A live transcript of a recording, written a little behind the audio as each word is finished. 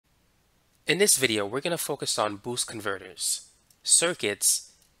In this video, we're going to focus on boost converters,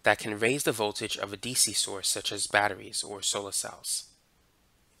 circuits that can raise the voltage of a DC source such as batteries or solar cells.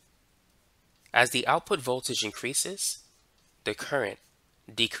 As the output voltage increases, the current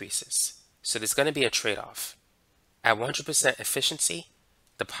decreases. So there's going to be a trade-off. At 100% efficiency,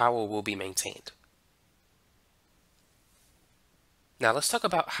 the power will be maintained. Now let's talk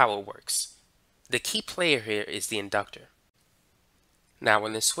about how it works. The key player here is the inductor. Now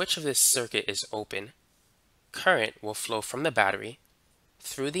when the switch of this circuit is open, current will flow from the battery,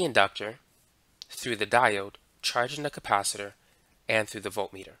 through the inductor, through the diode, charging the capacitor, and through the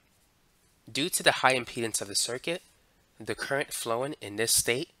voltmeter. Due to the high impedance of the circuit, the current flowing in this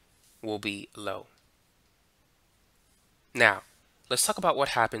state will be low. Now, let's talk about what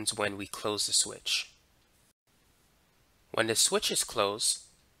happens when we close the switch. When the switch is closed,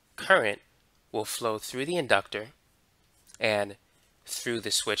 current will flow through the inductor and through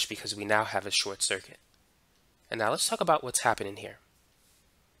the switch because we now have a short circuit. And now let's talk about what's happening here.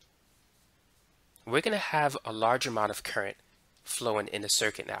 We're going to have a large amount of current flowing in the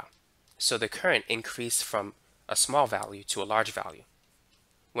circuit now. So the current increased from a small value to a large value.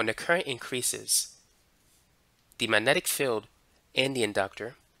 When the current increases, the magnetic field in the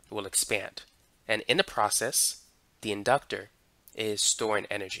inductor will expand. And in the process, the inductor is storing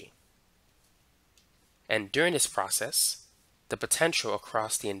energy. And during this process, the potential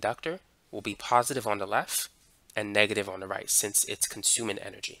across the inductor will be positive on the left and negative on the right since it's consuming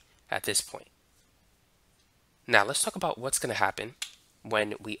energy at this point. Now let's talk about what's going to happen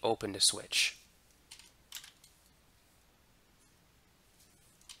when we open the switch.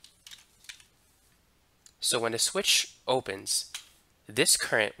 So when the switch opens, this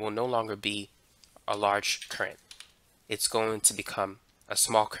current will no longer be a large current. It's going to become a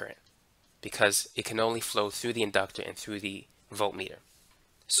small current because it can only flow through the inductor and through the voltmeter.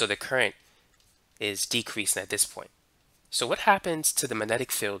 So the current is decreasing at this point. So what happens to the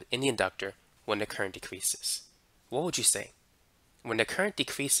magnetic field in the inductor when the current decreases? What would you say? When the current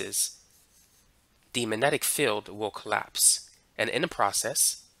decreases, the magnetic field will collapse. And in the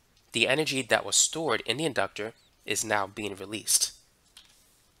process, the energy that was stored in the inductor is now being released.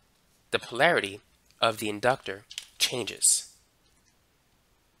 The polarity of the inductor changes.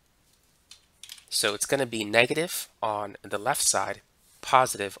 So it's going to be negative on the left side,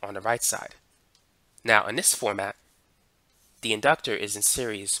 positive on the right side. Now in this format, the inductor is in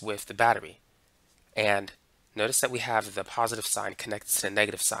series with the battery. And notice that we have the positive sign connected to the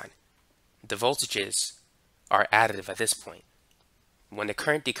negative sign. The voltages are additive at this point. When the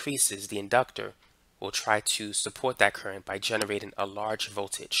current decreases, the inductor will try to support that current by generating a large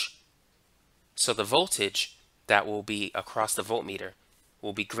voltage. So the voltage that will be across the voltmeter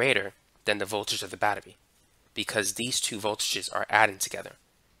will be greater than the voltage of the battery because these two voltages are adding together,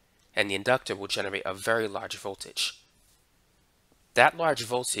 and the inductor will generate a very large voltage. That large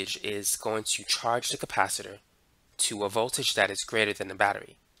voltage is going to charge the capacitor to a voltage that is greater than the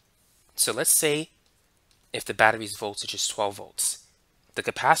battery. So let's say if the battery's voltage is 12 volts, the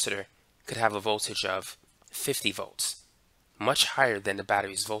capacitor could have a voltage of 50 volts, much higher than the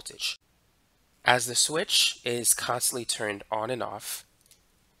battery's voltage. As the switch is constantly turned on and off,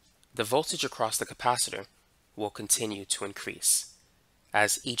 the voltage across the capacitor will continue to increase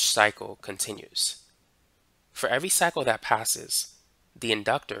as each cycle continues. For every cycle that passes, the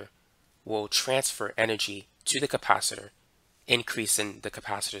inductor will transfer energy to the capacitor, increasing the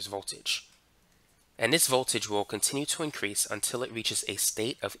capacitor's voltage. And this voltage will continue to increase until it reaches a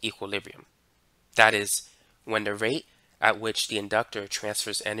state of equilibrium. That is, when the rate at which the inductor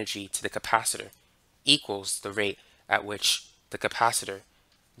transfers energy to the capacitor equals the rate at which the capacitor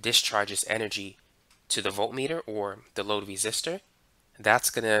discharges energy to the voltmeter or the load resistor. That's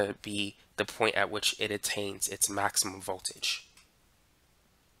going to be the point at which it attains its maximum voltage.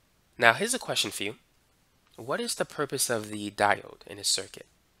 Now here's a question for you. What is the purpose of the diode in a circuit?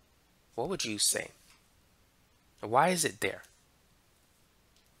 What would you say? Why is it there?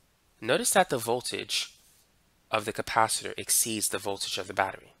 Notice that the voltage of the capacitor exceeds the voltage of the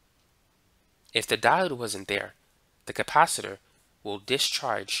battery. If the diode wasn't there, the capacitor will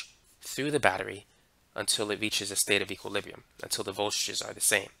discharge through the battery until it reaches a state of equilibrium, until the voltages are the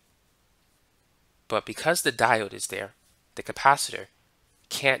same. But because the diode is there, the capacitor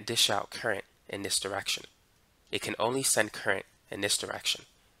can't dish out current in this direction. It can only send current in this direction.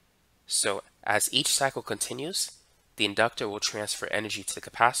 So as each cycle continues, the inductor will transfer energy to the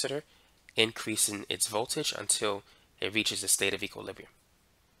capacitor, increasing its voltage until it reaches a state of equilibrium.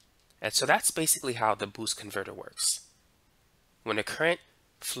 And so that's basically how the boost converter works. When the current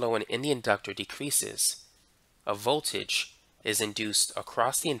flowing in the inductor decreases, a voltage is induced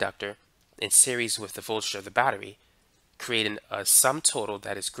across the inductor in series with the voltage of the battery, creating a sum total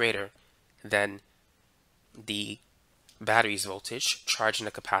that is greater than the battery's voltage charging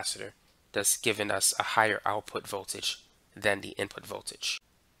the capacitor, thus giving us a higher output voltage than the input voltage.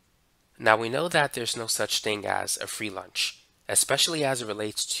 Now we know that there's no such thing as a free lunch, especially as it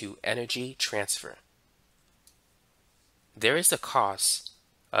relates to energy transfer. There is a cost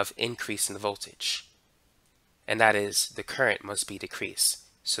of increasing the voltage, and that is the current must be decreased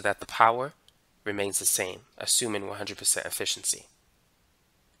so that the power remains the same, assuming 100% efficiency.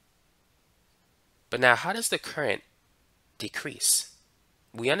 But now, how does the current decrease?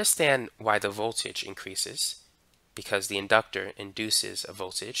 We understand why the voltage increases, because the inductor induces a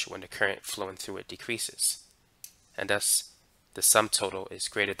voltage when the current flowing through it decreases, and thus the sum total is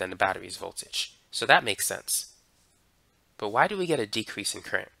greater than the battery's voltage. So that makes sense. But why do we get a decrease in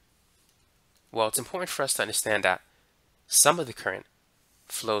current? Well, it's important for us to understand that some of the current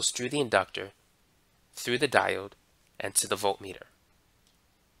flows through the inductor, through the diode, and to the voltmeter,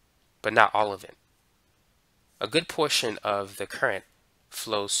 but not all of it. A good portion of the current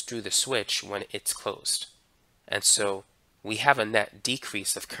flows through the switch when it's closed, and so we have a net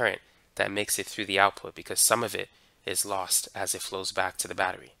decrease of current that makes it through the output because some of it is lost as it flows back to the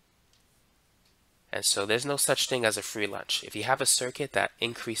battery. And so there's no such thing as a free lunch. If you have a circuit that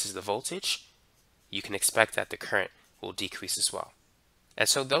increases the voltage, you can expect that the current will decrease as well. And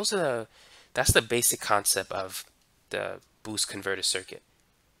so that's the basic concept of the boost converter circuit,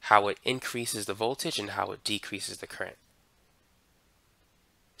 how it increases the voltage and how it decreases the current.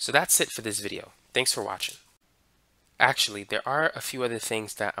 So that's it for this video. Thanks for watching. Actually, there are a few other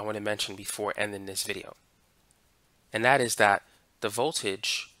things that I want to mention before ending this video. And that is that the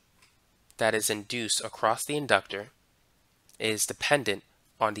voltage that is induced across the inductor is dependent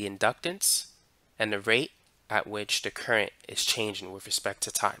on the inductance and the rate at which the current is changing with respect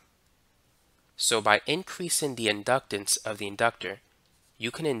to time. So by increasing the inductance of the inductor,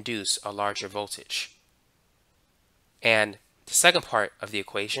 you can induce a larger voltage. And the second part of the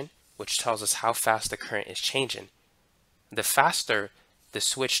equation, which tells us how fast the current is changing, the faster the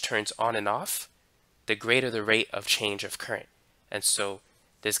switch turns on and off, the greater the rate of change of current. And so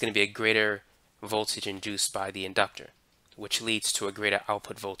there's going to be a greater voltage induced by the inductor, which leads to a greater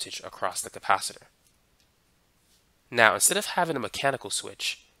output voltage across the capacitor. Now, instead of having a mechanical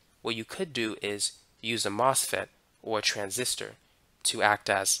switch, what you could do is use a MOSFET or a transistor to act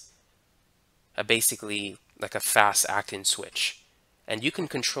as basically like a fast acting switch. And you can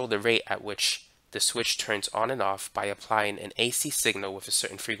control the rate at which the switch turns on and off by applying an AC signal with a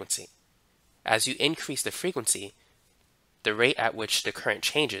certain frequency. As you increase the frequency, the rate at which the current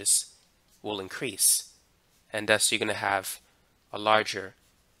changes will increase, and thus you're going to have a larger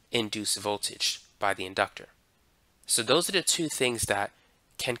induced voltage by the inductor. So those are the two things that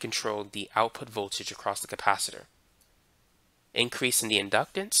can control the output voltage across the capacitor: increase in the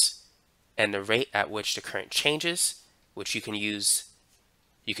inductance and the rate at which the current changes, which you can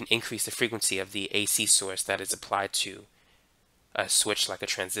increase the frequency of the AC source that is applied to a switch like a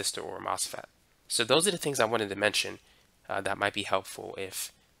transistor or a MOSFET. So those are the things I wanted to mention that might be helpful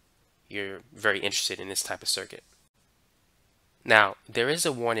if you're very interested in this type of circuit. Now, there is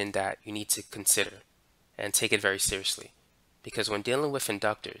a warning that you need to consider and take it very seriously, because when dealing with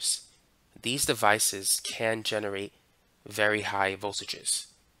inductors, these devices can generate very high voltages,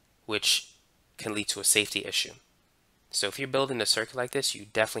 which can lead to a safety issue. So if you're building a circuit like this, you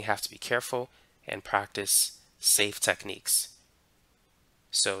definitely have to be careful and practice safe techniques.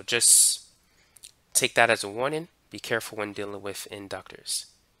 So just take that as a warning. Be careful when dealing with inductors.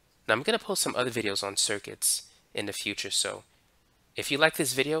 Now I'm going to post some other videos on circuits in the future, so if you like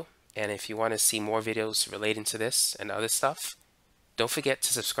this video and if you want to see more videos relating to this and other stuff, don't forget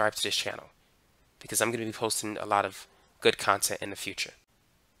to subscribe to this channel, because I'm going to be posting a lot of good content in the future.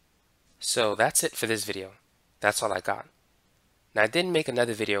 So that's it for this video. That's all I got. Now I did make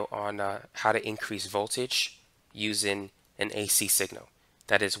another video on how to increase voltage using an AC signal,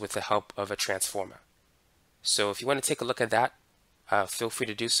 that is with the help of a transformer. So if you want to take a look at that, feel free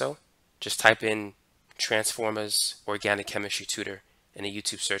to do so. Just type in Transformers Organic Chemistry Tutor in the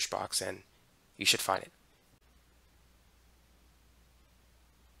YouTube search box and you should find it.